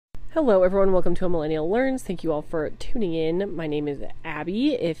Hello everyone, welcome to A Millennial Learns. Thank you all for tuning in. My name is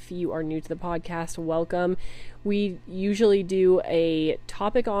Abby. If you are new to the podcast, welcome. We usually do a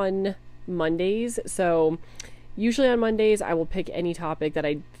topic on Mondays. So usually on Mondays, I will pick any topic that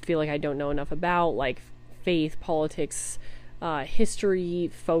I feel like I don't know enough about, like faith, politics, history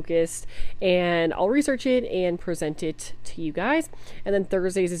focused, and I'll research it and present it to you guys. And then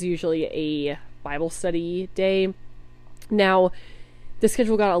Thursdays is usually a Bible study day. Now, the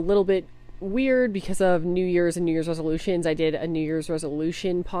schedule got a little bit weird because of New Year's and New Year's resolutions. I did a New Year's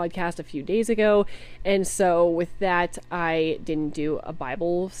resolution podcast a few days ago, and so with that, I didn't do a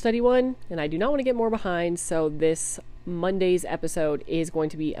Bible study one, and I do not want to get more behind, so this Monday's episode is going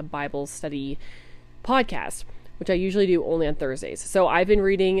to be a Bible study podcast, which I usually do only on Thursdays. So I've been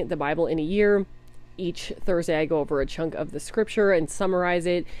reading the Bible in a year. Each Thursday I go over a chunk of the scripture and summarize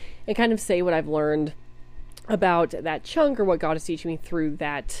it and kind of say what I've learned about that chunk or what God is teaching me through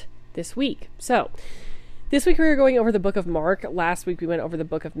that this week. So this week we are going over the book of Mark. Last week we went over the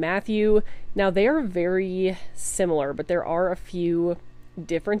book of Matthew. Now they are very similar, but there are a few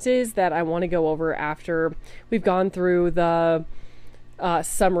differences that I want to go over after we've gone through the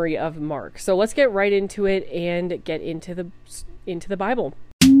summary of Mark. So let's get right into it and get into the Bible.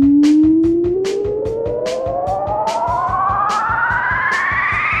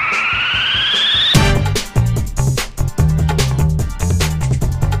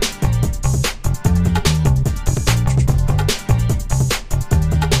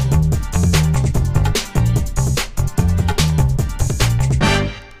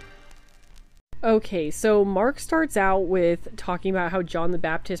 Okay, so Mark starts out with talking about how John the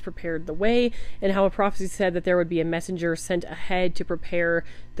Baptist prepared the way and how a prophecy said that there would be a messenger sent ahead to prepare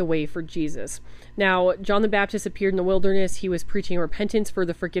the way for Jesus. Now, John the Baptist appeared in the wilderness. He was preaching repentance for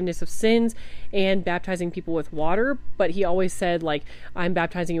the forgiveness of sins and baptizing people with water, but he always said, like, I'm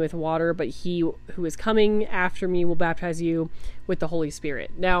baptizing you with water, but he who is coming after me will baptize you with the Holy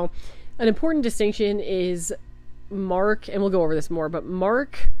Spirit. Now, an important distinction is Mark, and we'll go over this more, but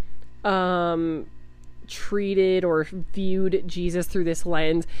Mark treated or viewed Jesus through this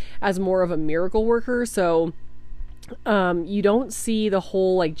lens as more of a miracle worker. So you don't see the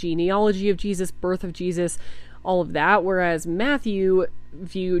whole like genealogy of Jesus, birth of Jesus, all of that, whereas Matthew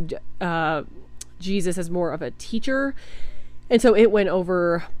viewed Jesus as more of a teacher. And so it went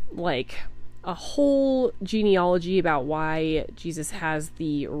over like a whole genealogy about why Jesus has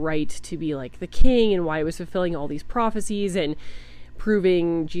the right to be like the king and why it was fulfilling all these prophecies and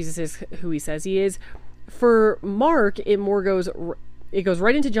proving Jesus is who he says he is. For Mark, it goes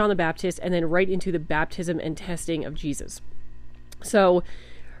right into John the Baptist and then right into the baptism and testing of Jesus. So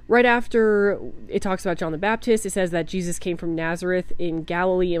right after it talks about John the Baptist, it says that Jesus came from Nazareth in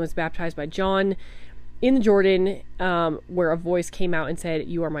Galilee and was baptized by John in the Jordan, where a voice came out and said,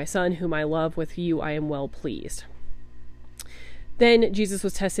 "You are my son, whom I love. With you I am well pleased." Then Jesus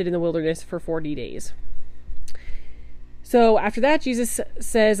was tested in the wilderness for 40 days. So after that, Jesus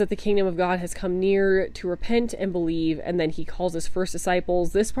says that the kingdom of God has come near, to repent and believe, and then he calls his first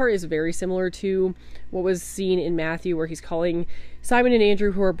disciples. This part is very similar to what was seen in Matthew, where he's calling Simon and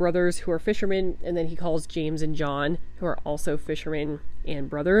Andrew, who are brothers, who are fishermen, and then he calls James and John, who are also fishermen and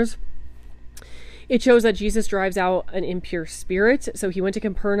brothers. It shows that Jesus drives out an impure spirit. So he went to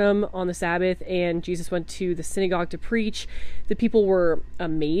Capernaum on the Sabbath, and Jesus went to the synagogue to preach. The people were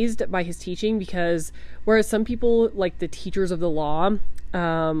amazed by his teaching because whereas some people, like the teachers of the law,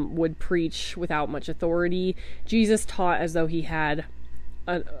 would preach without much authority, Jesus taught as though he had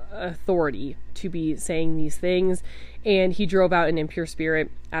an authority to be saying these things. And he drove out an impure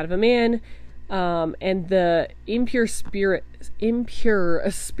spirit out of a man. And the impure spirit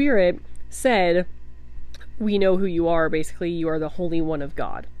said, "We know who you are. Basically, you are the Holy One of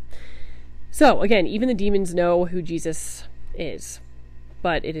God." So again, even the demons know who Jesus is,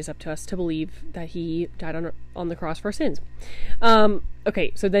 but it is up to us to believe that he died on the cross for our sins.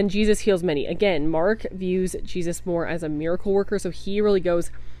 Okay, so then Jesus heals many. Again, Mark views Jesus more as a miracle worker, so he really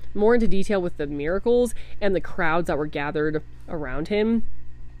goes more into detail with the miracles and the crowds that were gathered around him.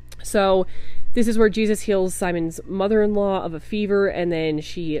 So this is where Jesus heals Simon's mother-in-law of a fever, and then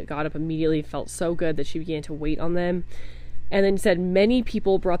she got up immediately, felt so good that she began to wait on them. And then said many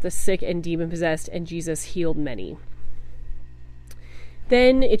people brought the sick and demon-possessed, and Jesus healed many.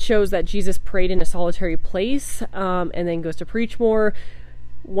 Then it shows that Jesus prayed in a solitary place, and then goes to preach more.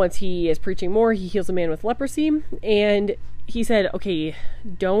 Once he is preaching more, he heals a man with leprosy, and he said, okay,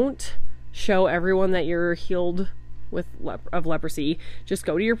 don't show everyone that you're healed of leprosy. Just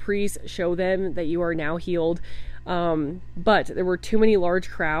go to your priest, show them that you are now healed. But there were too many large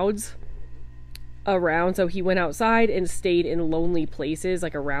crowds around. So he went outside and stayed in lonely places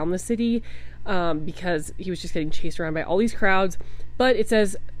like around the city, because he was just getting chased around by all these crowds. But it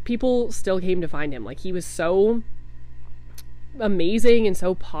says people still came to find him. Like, he was so amazing and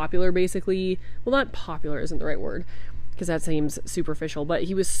so popular, basically. Well, not popular isn't the right word, because that seems superficial, but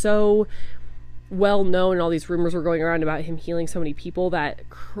he was so well known, and all these rumors were going around about him healing so many people that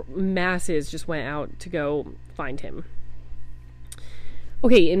masses just went out to go find him.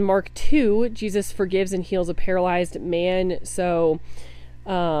 Okay, in Mark 2, Jesus forgives and heals a paralyzed man. So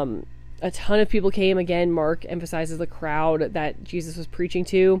a ton of people came. Again, Mark emphasizes the crowd that Jesus was preaching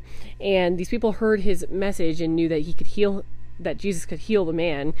to, and these people heard his message and knew that he could heal, that Jesus could heal the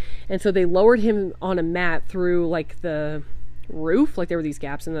man. And so they lowered him on a mat through like the roof, like there were these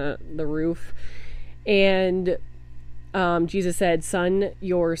gaps in the roof. And Jesus said, "Son,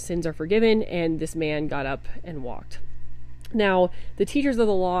 your sins are forgiven." And this man got up and walked. Now, the teachers of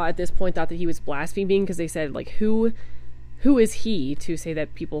the law at this point thought that he was blaspheming, because they said, like, who is he to say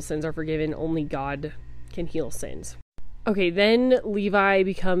that people's sins are forgiven? Only God can heal sins. Okay, then Levi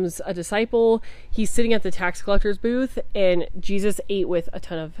becomes a disciple. He's sitting at the tax collector's booth, and Jesus ate with a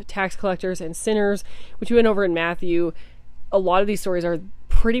ton of tax collectors and sinners, which we went over in Matthew. A lot of these stories are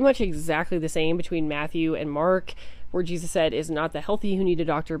pretty much exactly the same between Matthew and Mark, where Jesus said, "Is not the healthy who need a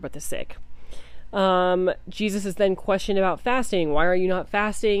doctor, but the sick." Jesus is then questioned about fasting. Why are you not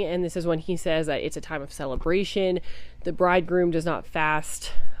fasting? And this is when he says that it's a time of celebration. The bridegroom does not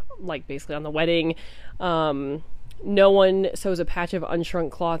fast, like basically on the wedding. No one sews a patch of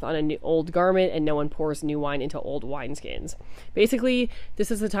unshrunk cloth on an old garment, and no one pours new wine into old wineskins. Basically,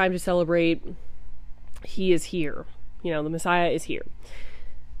 this is the time to celebrate he is here. You know, the Messiah is here.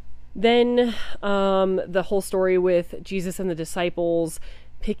 Then the whole story with Jesus and the disciples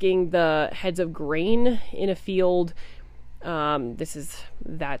picking the heads of grain in a field. This is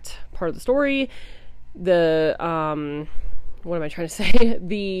that part of the story. What am I trying to say?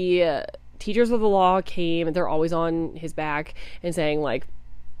 The teachers of the law came, they're always on his back and saying, like,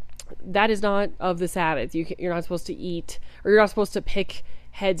 that is not of the Sabbath. You're not supposed to eat, or you're not supposed to pick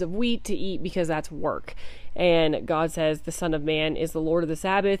heads of wheat to eat, because that's work. And God says the Son of Man is the Lord of the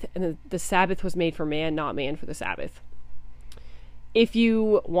Sabbath, and the Sabbath was made for man, not man for the Sabbath. If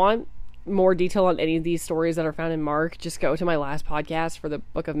you want more detail on any of these stories that are found in Mark, just go to my last podcast for the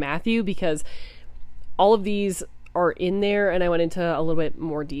book of Matthew, because all of these are in there, and I went into a little bit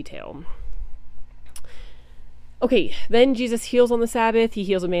more detail. Okay, then Jesus heals on the Sabbath. He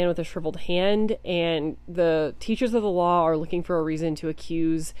heals a man with a shriveled hand, and the teachers of the law are looking for a reason to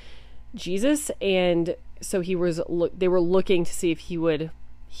accuse Jesus, and so they were looking to see if he would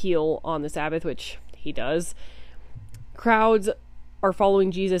heal on the Sabbath, which he does. Crowds are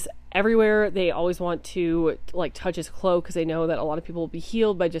following Jesus everywhere. They always want to like touch his cloak, because they know that a lot of people will be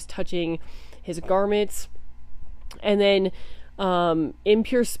healed by just touching his garments. And then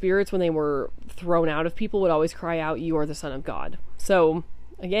impure spirits, when they were thrown out of people, would always cry out, "You are the Son of God." So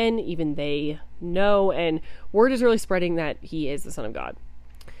again, even they know, and word is really spreading that he is the Son of God.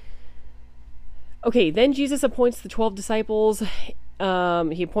 Okay, then Jesus appoints the 12 disciples.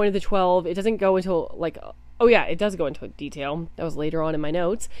 He appointed the 12. It doesn't go into it does go into detail. That was later on in my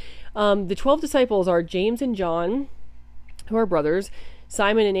notes. The 12 disciples are James and John, who are brothers,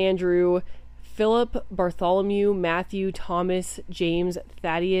 Simon and Andrew, Philip, Bartholomew, Matthew, Thomas, James,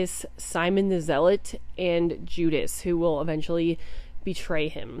 Thaddeus, Simon the Zealot, and Judas, who will eventually betray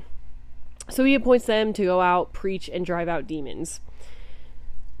him. So he appoints them to go out, preach, and drive out demons.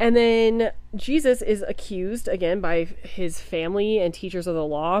 And then Jesus is accused again by his family and teachers of the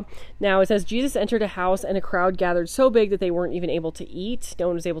law. Now it says Jesus entered a house, and a crowd gathered so big that they weren't even able to eat. No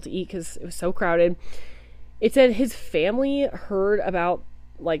one was able to eat because it was so crowded. It said his family heard about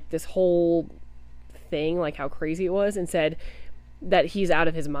like this whole thing, like how crazy it was, and said that he's out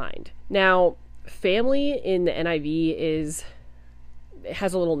of his mind. Now, family in the NIV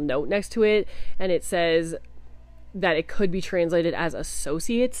has a little note next to it, and it says that it could be translated as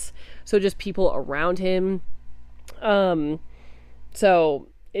associates, so just people around him. So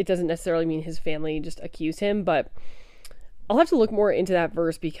it doesn't necessarily mean his family just accused him, but I'll have to look more into that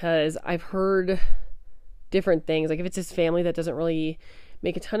verse, because I've heard different things. Like if it's his family, that doesn't really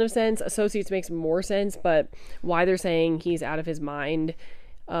make a ton of sense. Associates makes more sense, but why they're saying he's out of his mind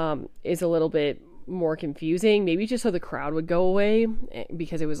is a little bit more confusing. Maybe just so the crowd would go away,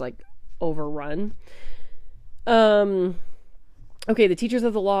 because it was like overrun. Okay, the teachers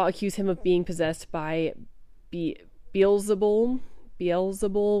of the law accuse him of being possessed by Beelzebul,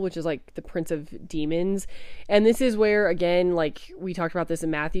 which is like the prince of demons. And this is where, again, like we talked about this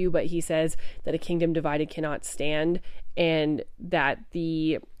in Matthew, but he says that a kingdom divided cannot stand, and that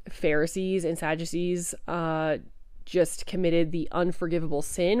the Pharisees and Sadducees just committed the unforgivable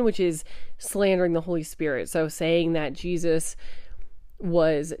sin, which is slandering the Holy Spirit. So saying that Jesus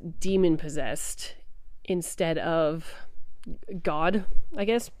was demon possessed instead of God, I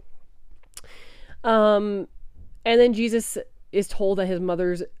guess. And then Jesus is told that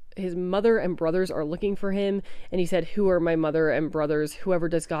his mother and brothers are looking for him, and he said, "Who are my mother and brothers? Whoever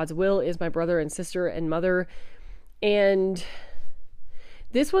does God's will is my brother and sister and mother." And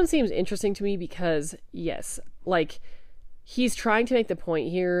this one seems interesting to me because, yes, like, he's trying to make the point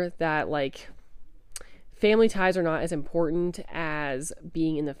here that, like, family ties are not as important as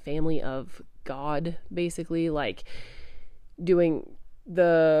being in the family of God, basically. Like,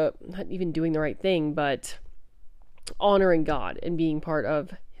 not even doing the right thing, but honoring God and being part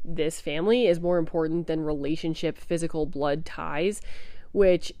of this family is more important than relationship, physical blood ties,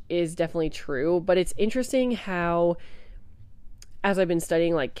 which is definitely true. But it's interesting how, as I've been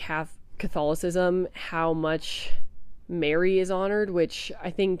studying like Catholicism, how much Mary is honored, which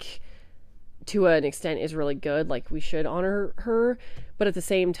I think to an extent is really good. Like, we should honor her, but at the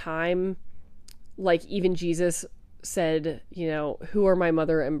same time, like, even Jesus said, you know, "Who are my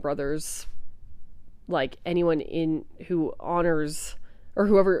mother and brothers?" Like, anyone who honors, or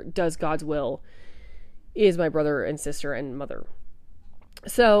whoever does God's will, is my brother and sister and mother.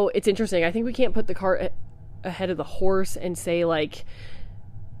 So it's interesting. I think we can't put the cart ahead of the horse and say, like,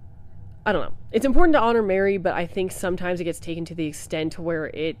 I don't know. It's important to honor Mary, but I think sometimes it gets taken to the extent where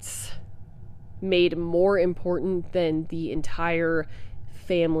it's made more important than the entire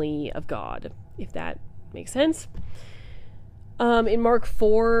family of God, if that makes sense. In Mark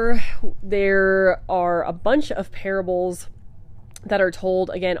 4, there are a bunch of parables that are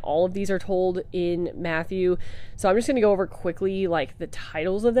told. Again, all of these are told in Matthew. So I'm just going to go over quickly, like, the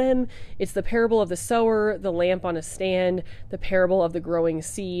titles of them. It's the parable of the sower, the lamp on a stand, the parable of the growing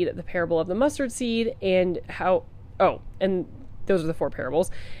seed, the parable of the mustard seed, and and those are the 4 parables.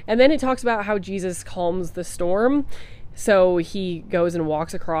 And then it talks about how Jesus calms the storm. So he goes and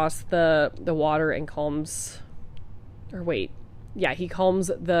walks across the water and he calms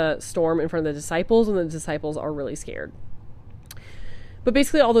the storm in front of the disciples, and the disciples are really scared. But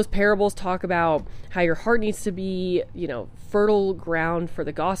basically all those parables talk about how your heart needs to be, you know, fertile ground for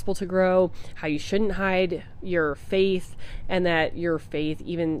the gospel to grow, how you shouldn't hide your faith, and that your faith,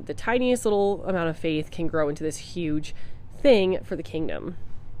 even the tiniest little amount of faith, can grow into this huge thing for the kingdom.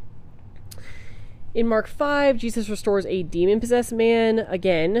 In Mark 5, Jesus restores a demon-possessed man.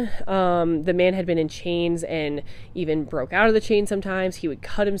 Again, the man had been in chains and even broke out of the chains sometimes. He would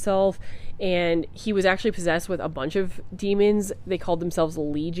cut himself, and he was actually possessed with a bunch of demons. They called themselves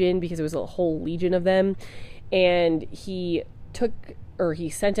Legion because it was a whole legion of them. And he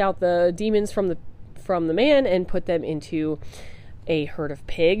sent out the demons from the man and put them into a herd of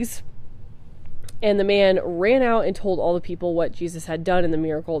pigs. And the man ran out and told all the people what Jesus had done and the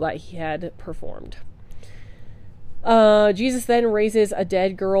miracle that he had performed. Jesus then raises a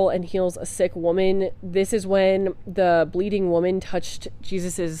dead girl and heals a sick woman. This is when the bleeding woman touched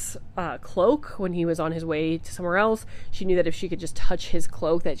Jesus's cloak when he was on his way to somewhere else. She knew that if she could just touch his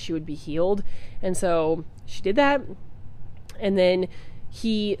cloak that she would be healed. And so she did that. And then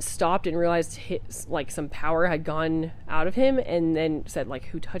he stopped and realized some power had gone out of him, and then said, like,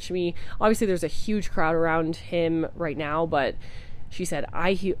 "Who touched me?" Obviously there's a huge crowd around him right now, but she said,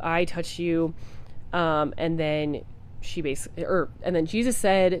 I touched you. And then Jesus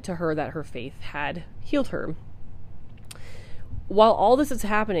said to her that her faith had healed her. While all this is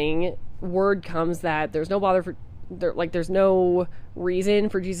happening, word comes that there's no reason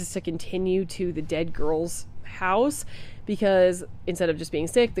for Jesus to continue to the dead girl's house, because instead of just being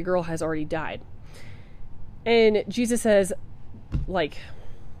sick, the girl has already died. And Jesus says, like,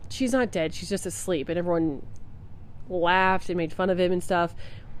 she's not dead, she's just asleep. And everyone laughed and made fun of him and stuff.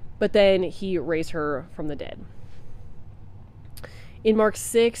 But then he raised her from the dead. In Mark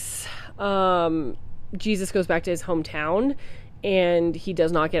 6, Jesus goes back to his hometown, and he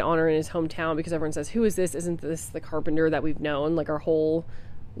does not get honor in his hometown because everyone says, "Who is this? Isn't this the carpenter that we've known like our whole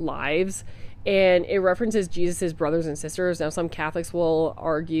lives?" And it references Jesus's brothers and sisters. Now, some Catholics will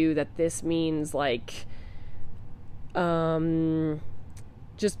argue that this means, like,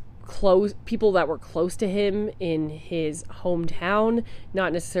 just close people that were close to him in his hometown,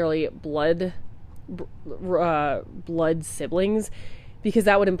 not necessarily blood siblings, because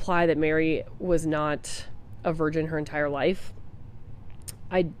that would imply that Mary was not a virgin her entire life.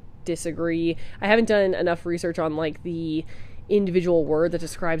 I disagree. I haven't done enough research on, like, the individual word that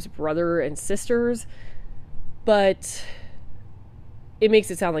describes brother and sisters, but it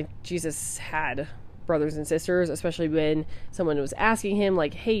makes it sound like Jesus had brothers and sisters, especially when someone was asking him,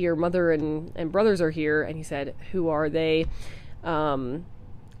 like, hey, your mother and brothers are here. And he said, who are they? And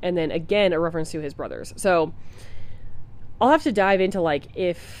then again, a reference to his brothers. So I'll have to dive into, like,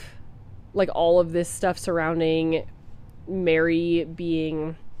 if, like, all of this stuff surrounding Mary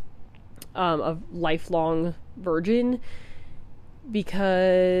being a lifelong virgin,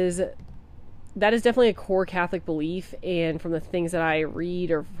 because that is definitely a core Catholic belief, and from the things that I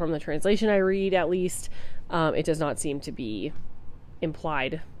read, or from the translation I read at least, it does not seem to be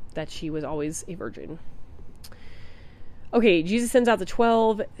implied that she was always a virgin. Okay, Jesus sends out the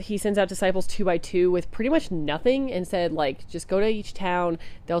 12. He sends out disciples 2 by 2 with pretty much nothing, and said, like, just go to each town,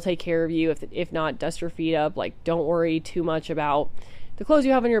 they'll take care of you. If not, dust your feet up. Like, don't worry too much about the clothes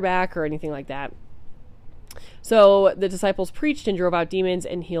you have on your back or anything like that. So the disciples preached and drove out demons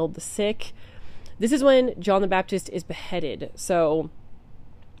and healed the sick. This is when John the Baptist is beheaded. So,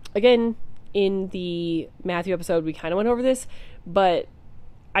 again, in the Matthew episode, we kind of went over this, but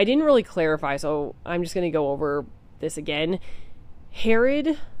I didn't really clarify, so I'm just going to go over this again.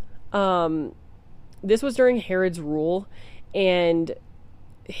 Herod, this was during Herod's rule, and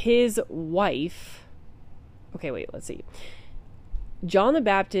his wife... Okay, wait, let's see. John the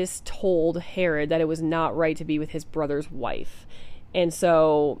Baptist told Herod that it was not right to be with his brother's wife. And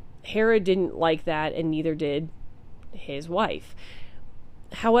so Herod didn't like that, and neither did his wife.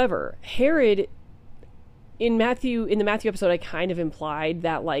 However, Herod, in the Matthew episode, I kind of implied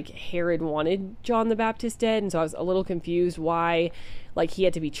that, like, Herod wanted John the Baptist dead, and so I was a little confused why, like, he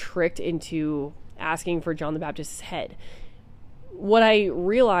had to be tricked into asking for John the Baptist's head. What I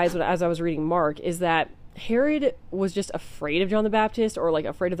realized as I was reading Mark is that Herod was just afraid of John the Baptist, or, like,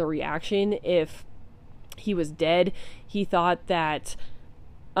 afraid of the reaction if he was dead. He thought that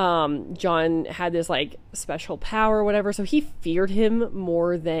John had this, like, special power or whatever, so he feared him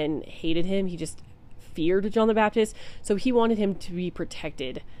more than hated him. He just feared John the Baptist, so he wanted him to be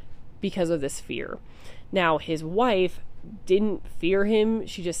protected because of this fear. Now, his wife didn't fear him,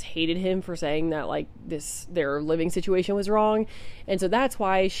 she just hated him for saying that, like, their living situation was wrong, and so that's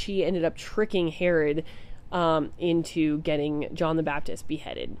why she ended up tricking Herod into getting John the Baptist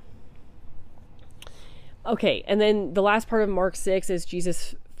beheaded. Okay, and then the last part of Mark 6 is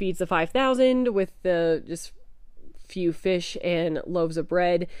Jesus feeds the 5,000 with the just few fish and loaves of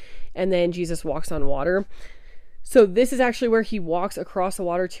bread, and then Jesus walks on water. So this is actually where he walks across the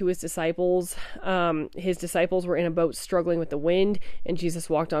water to his disciples. His disciples were in a boat struggling with the wind, and Jesus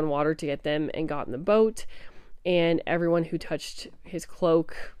walked on water to get them and got in the boat, and everyone who touched his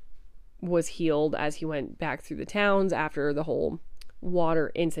cloak was healed as he went back through the towns after the whole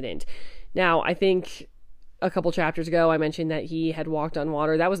water incident. Now, I think a couple chapters ago I mentioned that he had walked on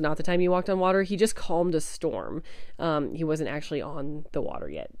water. That was not the time he walked on water. He just calmed a storm. He wasn't actually on the water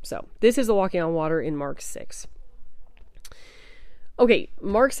yet. So this is the walking on water in Mark 6. Okay,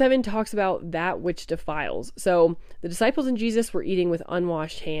 Mark 7 talks about that which defiles. So the disciples and Jesus were eating with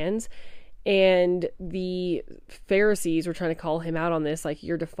unwashed hands, and the Pharisees were trying to call him out on this, like,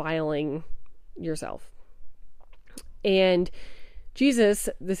 you're defiling yourself. And Jesus,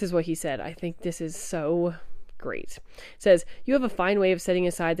 this is what he said. I think this is so great. It says, "You have a fine way of setting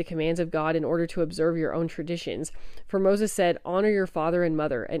aside the commands of God in order to observe your own traditions. For Moses said, 'Honor your father and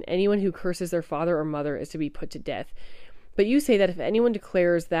mother,' and anyone who curses their father or mother is to be put to death. But you say that if anyone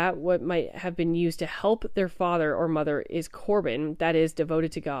declares that what might have been used to help their father or mother is Corban, that is,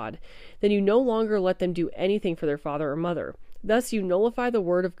 devoted to God, then you no longer let them do anything for their father or mother. Thus you nullify the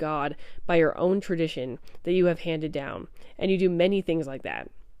word of God by your own tradition that you have handed down, and you do many things like that."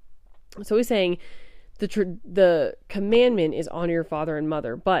 So he's saying the commandment is honor your father and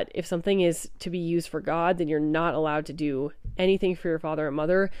mother, but if something is to be used for God, then you're not allowed to do anything for your father and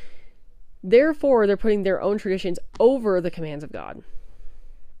mother. Therefore, they're putting their own traditions over the commands of God.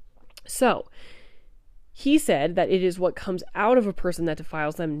 So, he said that it is what comes out of a person that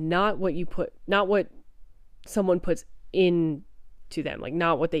defiles them, not what someone puts into them, like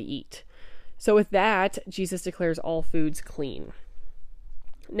not what they eat. So with that, Jesus declares all foods clean.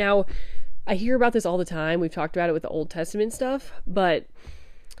 Now, I hear about this all the time. We've talked about it with the Old Testament stuff, but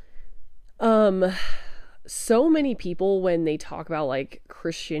so many people, when they talk about, like,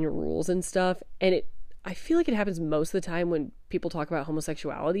 Christian rules and stuff, and I feel like it happens most of the time when people talk about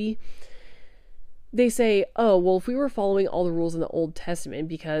homosexuality, they say, oh, well, if we were following all the rules in the Old Testament,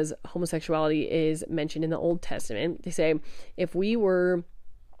 because homosexuality is mentioned in the Old Testament, they say, if we were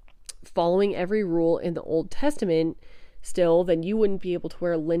following every rule in the Old Testament still, then you wouldn't be able to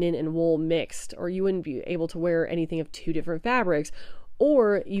wear linen and wool mixed, or you wouldn't be able to wear anything of two different fabrics,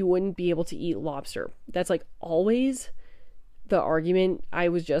 or you wouldn't be able to eat lobster. That's, like, always the argument. I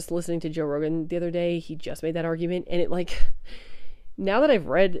was just listening to Joe Rogan the other day. He just made that argument, and it like, now that I've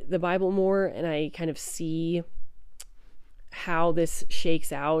read the Bible more and I kind of see how this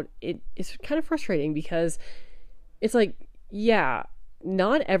shakes out, it's kind of frustrating, because it's like, yeah,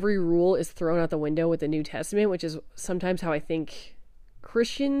 not every rule is thrown out the window with the New Testament, which is sometimes how I think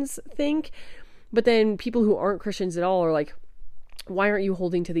Christians think. But then people who aren't Christians at all are like, why aren't you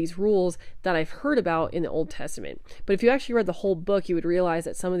holding to these rules that I've heard about in the Old Testament? But if you actually read the whole book, you would realize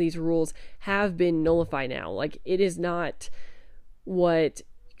that some of these rules have been nullified now. Like, it is not what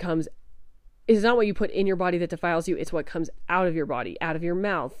you put in your body that defiles you. It's what comes out of your body, out of your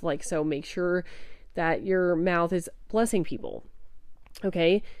mouth. Like, so make sure that your mouth is blessing people.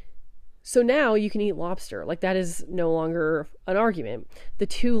 Okay. So now you can eat lobster. Like, that is no longer an argument. The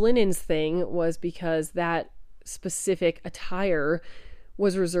two linens thing was because that specific attire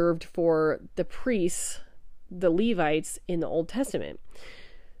was reserved for the priests, the Levites in the Old Testament.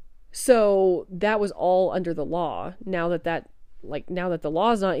 So that was all under the law. Now that the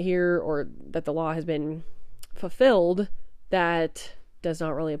law is not here, or that the law has been fulfilled, that does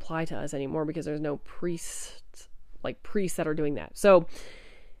not really apply to us anymore, because there's no priests that are doing that. So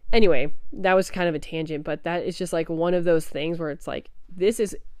anyway, that was kind of a tangent, but that is just like one of those things where it's like, this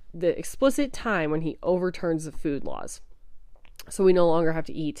is the explicit time when he overturns the food laws. So we no longer have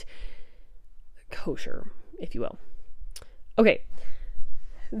to eat kosher, if you will. Okay.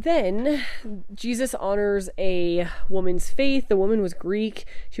 Then Jesus honors a woman's faith. The woman was Greek.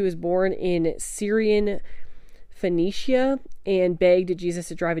 She was born in Syrian Phoenicia and begged Jesus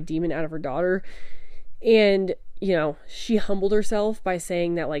to drive a demon out of her daughter. And, she humbled herself by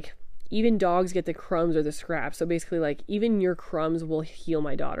saying that, like, even dogs get the crumbs or the scraps. So basically, like, even your crumbs will heal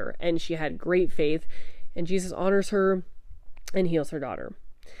my daughter. And she had great faith, and Jesus honors her and heals her daughter.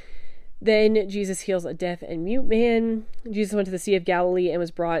 Then Jesus heals a deaf and mute man. Jesus went to the Sea of Galilee and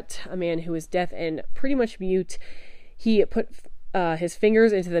was brought a man who was deaf and pretty much mute. He put his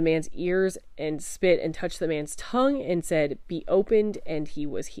fingers into the man's ears and spit and touched the man's tongue and said, "Be opened," and he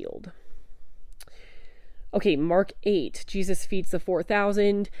was healed. Okay, Mark 8, Jesus feeds the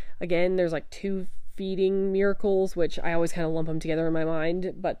 4,000. Again, there's like 2 feeding miracles, which I always kind of lump them together in my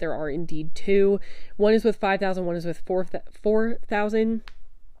mind, but there are indeed 2. One is with 5,000, one is with 4,000.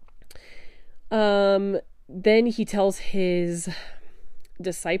 Then he tells his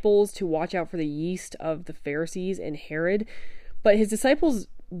disciples to watch out for the yeast of the Pharisees and Herod, but his disciples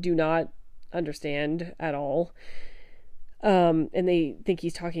do not understand at all. And they think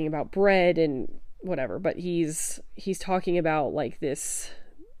he's talking about bread and whatever, but he's talking about like this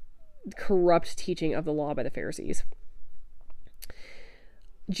corrupt teaching of the law by the Pharisees.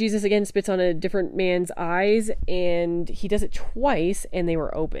 Jesus again spits on a different man's eyes, and he does it twice, and they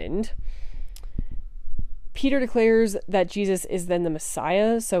were opened. Peter declares that Jesus is then the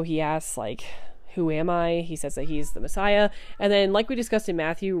Messiah, so he asks, like, who am I? He says that he's the Messiah, and then, like we discussed in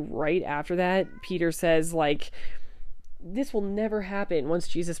Matthew, right after that, Peter says, like, this will never happen once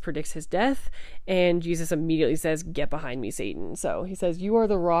Jesus predicts his death, and Jesus immediately says, "Get behind me, Satan." So he says, "You are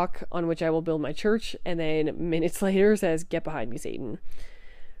the rock on which I will build my church," and then minutes later says, "Get behind me, Satan."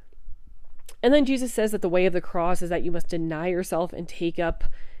 And then Jesus says that the way of the cross is that you must deny yourself and take up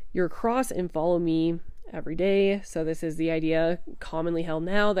your cross and follow me every day. So this is the idea commonly held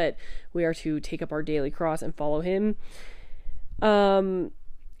now, that we are to take up our daily cross and follow him.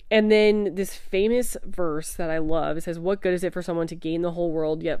 And then this famous verse that I love, it says, "What good is it for someone to gain the whole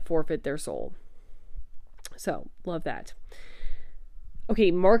world yet forfeit their soul?" So, love that.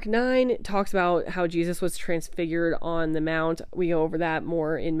 Okay, Mark 9 talks about how Jesus was transfigured on the mount. We go over that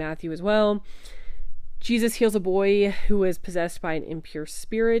more in Matthew as well. Jesus heals a boy who was possessed by an impure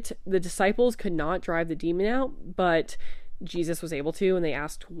spirit. The disciples could not drive the demon out, but Jesus was able to, and they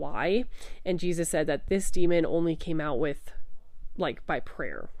asked why. And Jesus said that this demon only came out by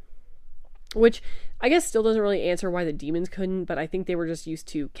prayer. Which I guess still doesn't really answer why the demons couldn't, but I think they were just used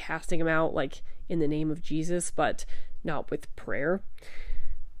to casting them out like in the name of Jesus, but not with prayer.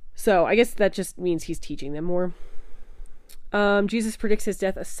 So I guess that just means he's teaching them more. Jesus predicts his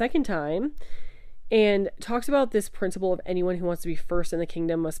death a second time and talks about this principle of anyone who wants to be first in the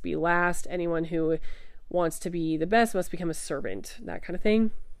kingdom must be last. Anyone who wants to be the best must become a servant, that kind of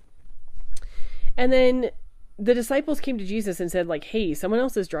thing. And then the disciples came to Jesus and said, like, "Hey, someone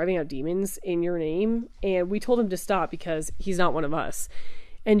else is driving out demons in your name, and we told him to stop because he's not one of us."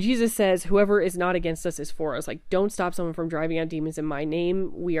 And Jesus says, "Whoever is not against us is for us." Like, don't stop someone from driving out demons in my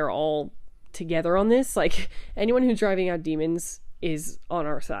name. We are all together on this. Like, anyone who's driving out demons is on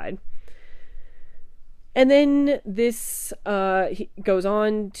our side. And then this he goes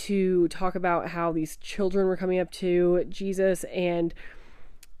on to talk about how these children were coming up to Jesus, and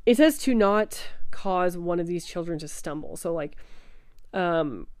it says to not cause one of these children to stumble. So like,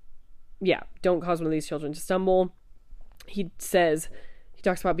 don't cause one of these children to stumble. He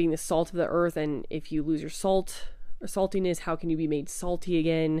talks about being the salt of the earth, and if you lose your salt or saltiness, how can you be made salty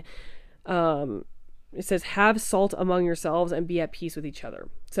again? It says, have salt among yourselves and be at peace with each other.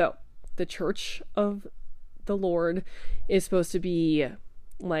 So the church of the Lord is supposed to be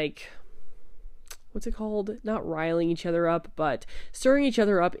like, what's it called? Not riling each other up, but stirring each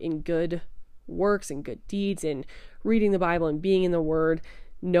other up in good works and good deeds, and reading the Bible and being in the Word,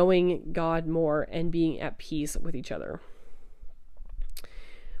 knowing God more, and being at peace with each other.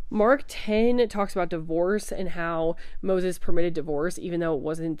 Mark 10 talks about divorce and how Moses permitted divorce, even though it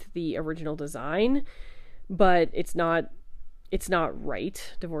wasn't the original design, but it's not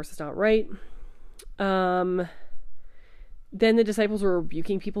right. Divorce is not right. Then the disciples were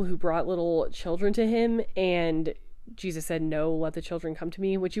rebuking people who brought little children to him, and Jesus said, no, let the children come to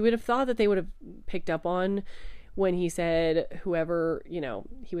me, which you would have thought that they would have picked up on when he said, whoever,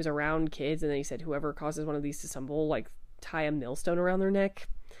 he was around kids, and then he said, whoever causes one of these to stumble, like, tie a millstone around their neck.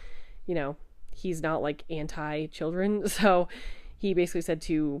 He's not like anti-children, so he basically said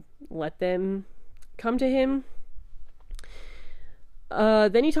to let them come to him.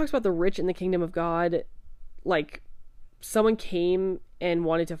 Then he talks about the rich in the kingdom of God. Like, someone came and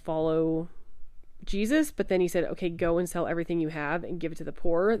wanted to follow Jesus, but then he said, okay, go and sell everything you have and give it to the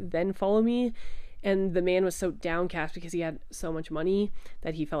poor, then follow me. And the man was so downcast because he had so much money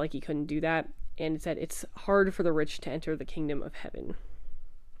that he felt like he couldn't do that. And it said, it's hard for the rich to enter the kingdom of heaven.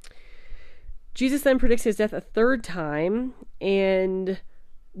 Jesus then predicts his death a third time, and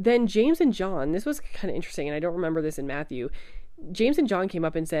then James and John, this was kind of interesting, and I don't remember this in Matthew. James and John came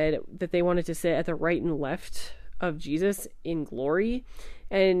up and said that they wanted to sit at the right and left of Jesus in glory.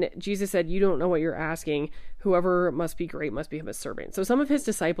 And Jesus said, you don't know what you're asking. Whoever must be great must become a servant. So some of his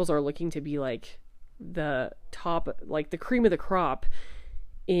disciples are looking to be like the top, like the cream of the crop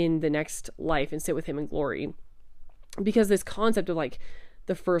in the next life and sit with him in glory. Because this concept of like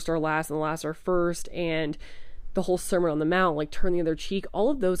the first are last and the last are first, and the whole Sermon on the Mount, like turn the other cheek,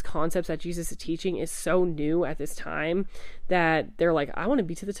 all of those concepts that Jesus is teaching is so new at this time that they're like, I want to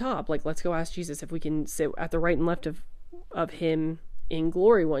be to the top. Like, let's go ask Jesus if we can sit at the right and left of him in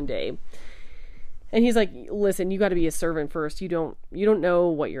glory one day. And he's like, listen, you got to be a servant first. You don't know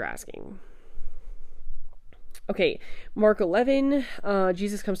what you're asking. Okay, Mark 11,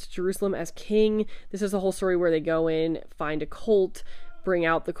 Jesus comes to Jerusalem as king. This is the whole story where they go in, find a colt, bring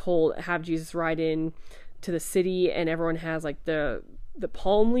out the colt, have Jesus ride in to the city, and everyone has like the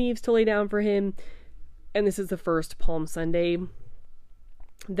palm leaves to lay down for him. And this is the first Palm Sunday.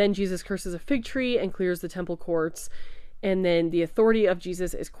 Then Jesus curses a fig tree and clears the temple courts. And then the authority of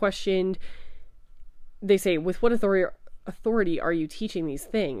Jesus is questioned. They say, with what authority are you teaching these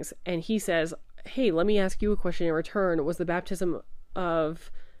things? And he says, hey, let me ask you a question in return. Was the baptism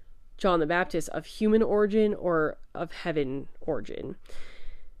of John the Baptist of human origin or of heaven origin?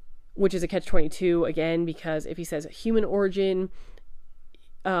 Which is a catch-22 again, because if he says human origin,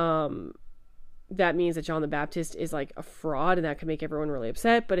 that means that John the Baptist is like a fraud, and that could make everyone really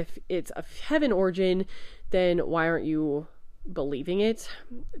upset. But if it's of heaven origin, then why aren't you believing it,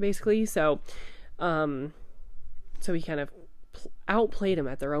 basically? So he kind of outplayed him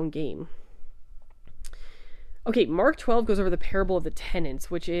at their own game. Okay, Mark 12 goes over the parable of the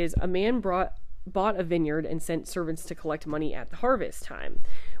tenants, which is a man bought a vineyard and sent servants to collect money at the harvest time.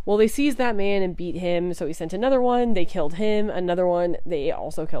 Well, they seized that man and beat him, so he sent another one. They killed him. Another one, they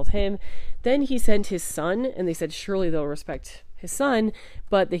also killed him. Then he sent his son, and they said surely they'll respect his son,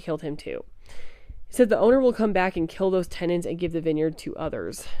 but they killed him too. He said the owner will come back and kill those tenants and give the vineyard to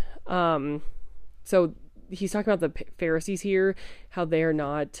others. So he's talking about the Pharisees here, how they're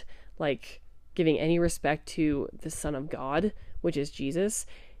not like giving any respect to the Son of God, which is Jesus.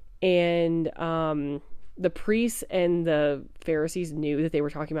 And the priests and the Pharisees knew that they were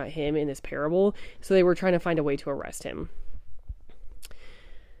talking about him in this parable, so they were trying to find a way to arrest him.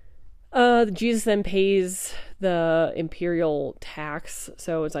 Jesus then pays the imperial tax,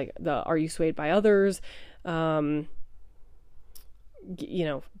 so it's like are you swayed by others? Give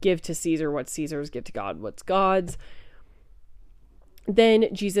to Caesar what's Caesar's, give to God what's God's.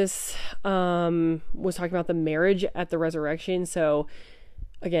 Then Jesus was talking about the marriage at the resurrection. So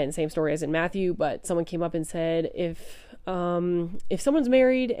again, same story as in Matthew, but someone came up and said, if someone's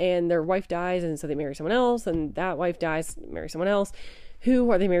married and their wife dies and so they marry someone else, and that wife dies, marry someone else,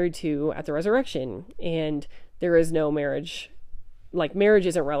 who are they married to at the resurrection? And there is no marriage. Like, marriage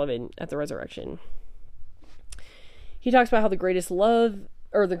isn't relevant at the resurrection. He talks about how the greatest love,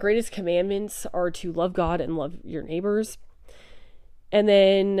 or the greatest commandments, are to love God and love your neighbors. And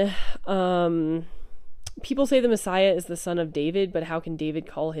then people say the Messiah is the son of David, but how can David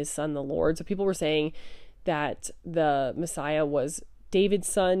call his son the Lord? So people were saying that the Messiah was David's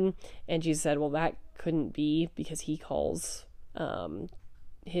son, and Jesus said, well, that couldn't be, because he calls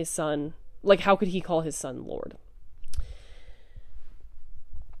his son, like, how could he call his son Lord?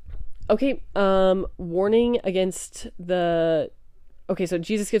 Okay, warning against the... Okay, so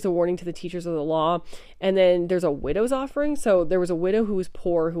Jesus gives a warning to the teachers of the law, and then there's a widow's offering. So there was a widow who was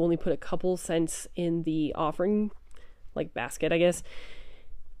poor, who only put a couple cents in the offering, like, basket, I guess.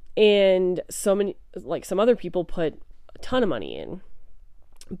 And so many, like, some other people put a ton of money in.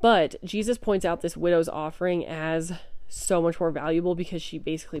 But Jesus points out this widow's offering as so much more valuable, because she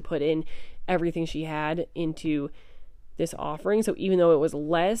basically put in everything she had into this offering. So even though it was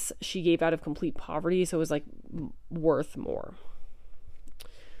less, she gave out of complete poverty, so it was, like, worth more.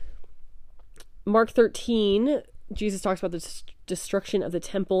 Mark 13, Jesus talks about the destruction of the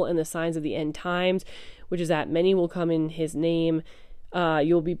temple and the signs of the end times, which is that many will come in his name.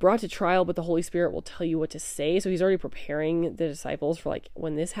 You'll be brought to trial, but the Holy Spirit will tell you what to say. So he's already preparing the disciples for, like,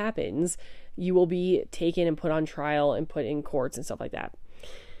 when this happens, you will be taken and put on trial and put in courts and stuff like that.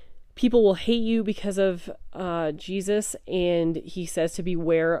 People will hate you because of Jesus, and he says to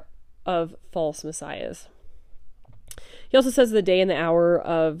beware of false messiahs. He also says the day and the hour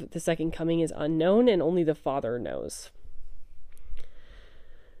of the second coming is unknown, and only the Father knows.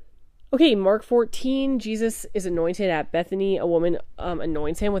 Okay, Mark 14, Jesus is anointed at Bethany. A woman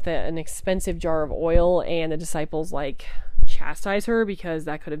anoints him with an expensive jar of oil, and the disciples, like, chastise her because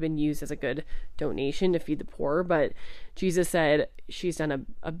that could have been used as a good donation to feed the poor. But Jesus said, she's done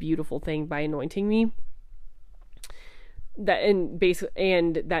a beautiful thing by anointing me. And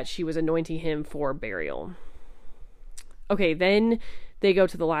that she was anointing him for burial. Okay, then they go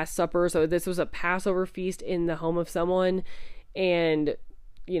to the Last Supper. So this was a Passover feast in the home of someone. And,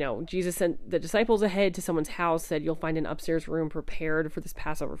 you know, Jesus sent the disciples ahead to someone's house, said, you'll find an upstairs room prepared for this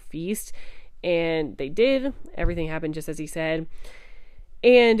Passover feast. And they did. Everything happened just as he said.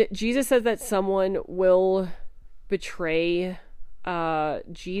 And Jesus says that someone will betray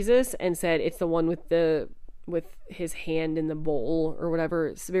Jesus, and said it's the one with his hand in the bowl or whatever.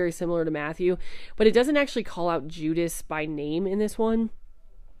 It's very similar to Matthew, but it doesn't actually call out Judas by name in this one.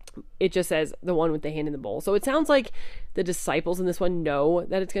 It just says the one with the hand in the bowl. So it sounds like the disciples in this one know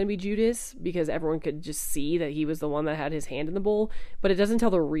that it's going to be Judas, because everyone could just see that he was the one that had his hand in the bowl, but it doesn't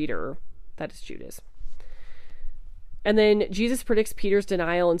tell the reader that it's Judas. And then Jesus predicts Peter's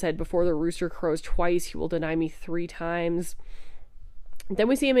denial and said, before the rooster crows twice, he will deny me 3 times. Then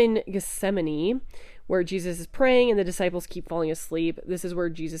we see him in Gethsemane, where Jesus is praying and the disciples keep falling asleep. This is where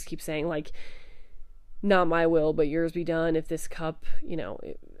Jesus keeps saying, like, not my will, but yours be done. If this cup, you know,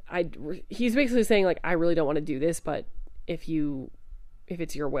 he's basically saying, like, I really don't want to do this, but if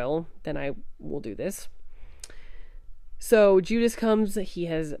it's your will, then I will do this. So Judas comes. He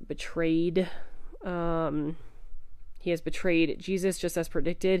has betrayed Jesus, just as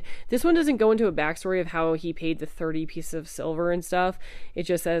predicted. This one doesn't go into a backstory of how he paid the 30 pieces of silver and stuff. It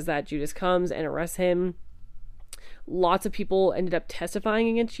just says that Judas comes and arrests him. Lots of people ended up testifying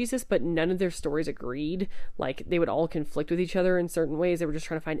against Jesus, but none of their stories agreed. Like, they would all conflict with each other in certain ways. They were just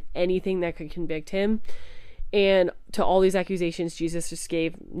trying to find anything that could convict him. And to all these accusations, Jesus just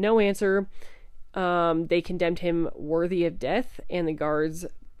gave no answer. They condemned him worthy of death, and the guards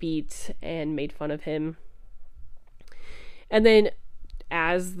beat and made fun of him. And then,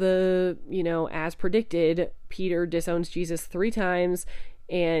 as predicted, Peter disowns Jesus 3 times,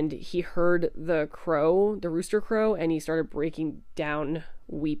 and he heard the rooster crow, and he started breaking down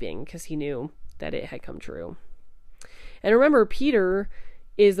weeping because he knew that it had come true. And remember, Peter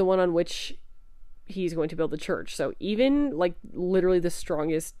is the one on which he's going to build the church. So even, like, literally the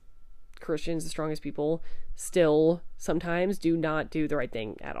strongest Christians, the strongest people, still sometimes do not do the right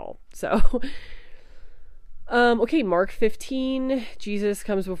thing at all. So... okay, Mark 15, Jesus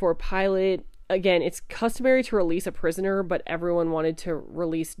comes before Pilate. Again, it's customary to release a prisoner, but everyone wanted to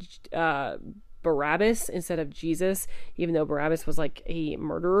release Barabbas instead of Jesus, even though Barabbas was, like, a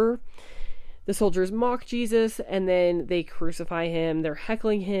murderer. The soldiers mock Jesus, and then they crucify him. They're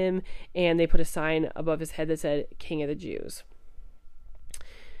heckling him, and they put a sign above his head that said, King of the Jews.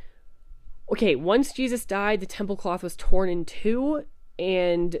 Okay, once Jesus died, the temple cloth was torn in 2,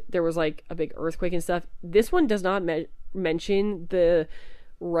 and there was, like, a big earthquake and stuff. This one does not mention the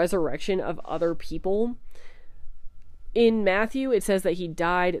resurrection of other people. In Matthew, it says that he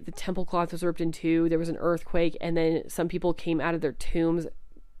died, the temple cloth was ripped in 2, there was an earthquake, and then some people came out of their tombs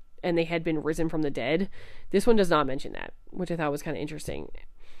and they had been risen from the dead. This one does not mention that, which I thought was kind of interesting.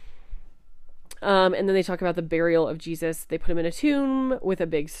 And then they talk about the burial of Jesus. They put him in a tomb with a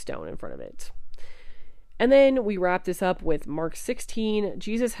big stone in front of it. And then we wrap this up with Mark 16.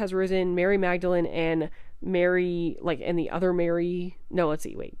 Jesus has risen. Mary Magdalene and Mary, and the other Mary,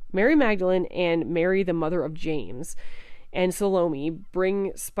 Mary Magdalene and Mary, the mother of James, and Salome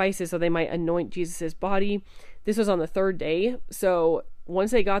bring spices so they might anoint Jesus's body. This was on the third day. So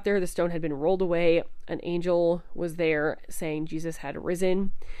once they got there, the stone had been rolled away. An angel was there saying Jesus had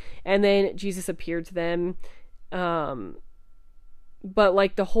risen. And then Jesus appeared to them.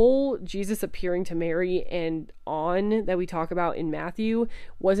 But the whole Jesus appearing to Mary and on that we talk about in Matthew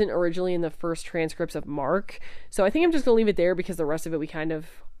wasn't originally in the first transcripts of Mark. So I think I'm just going to leave it there because the rest of it we kind of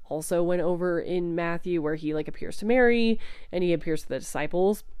also went over in Matthew, where he appears to Mary and he appears to the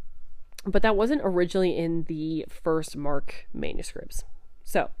disciples. But that wasn't originally in the first Mark manuscripts.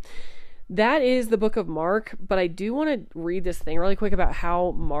 So that is the book of Mark, but I do want to read this thing really quick about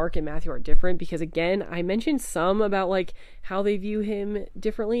how Mark and Matthew are different, because again, I mentioned some about how they view him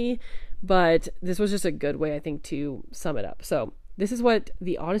differently, but this was just a good way, I think, to sum it up. So this is what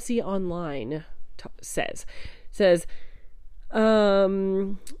the Odyssey Online says. It says,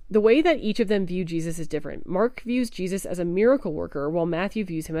 the way that each of them view Jesus is different. Mark views Jesus as a miracle worker, while Matthew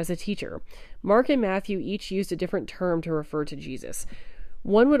views him as a teacher. Mark and Matthew each used a different term to refer to Jesus.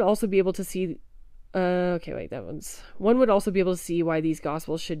 One would also be able to see One would also be able to see why these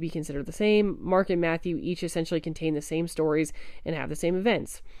gospels should be considered the same. Mark and Matthew each essentially contain the same stories and have the same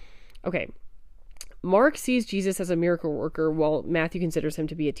events. Okay. Mark sees Jesus as a miracle worker, while Matthew considers him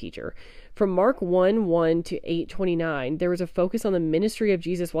to be a teacher. From Mark 1:1 to 8:29, there was a focus on the ministry of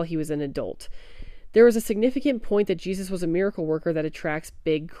Jesus while he was an adult. There was a significant point that Jesus was a miracle worker that attracts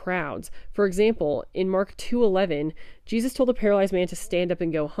big crowds. For example, in Mark 2:11, Jesus told a paralyzed man to stand up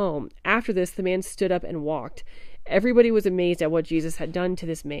and go home. After this, the man stood up and walked. Everybody was amazed at what Jesus had done to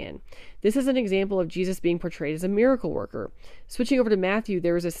this man. This is an example of Jesus being portrayed as a miracle worker. Switching over to Matthew,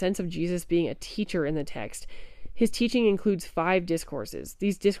 there is a sense of Jesus being a teacher in the text. His teaching includes 5 discourses.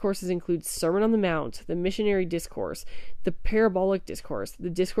 These discourses include Sermon on the Mount, the missionary discourse, the parabolic discourse, the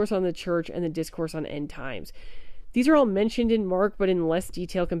discourse on the church, and the discourse on end times. These are all mentioned in Mark, but in less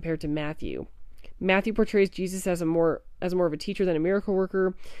detail compared to Matthew. Matthew portrays Jesus as more of a teacher than a miracle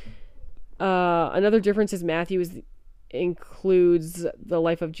worker. Another difference is Matthew includes the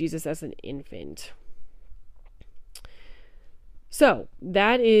life of Jesus as an infant. So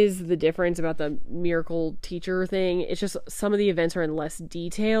that is the difference about the miracle teacher thing. It's just some of the events are in less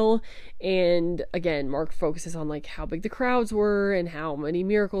detail. And again, Mark focuses on how big the crowds were and how many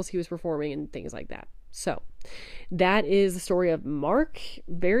miracles he was performing and things like that. So that is the story of Mark.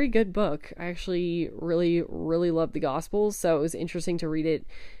 Very good book. I actually really, really love the Gospels. So it was interesting to read it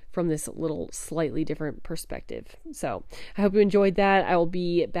from this little slightly different perspective. So I hope you enjoyed that. I will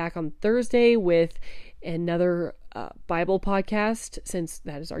be back on Thursday with another Bible podcast, since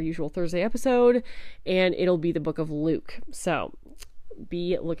that is our usual Thursday episode, and it'll be the book of Luke. So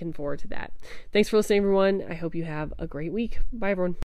be looking forward to that. Thanks for listening, everyone. I hope you have a great week. Bye, everyone.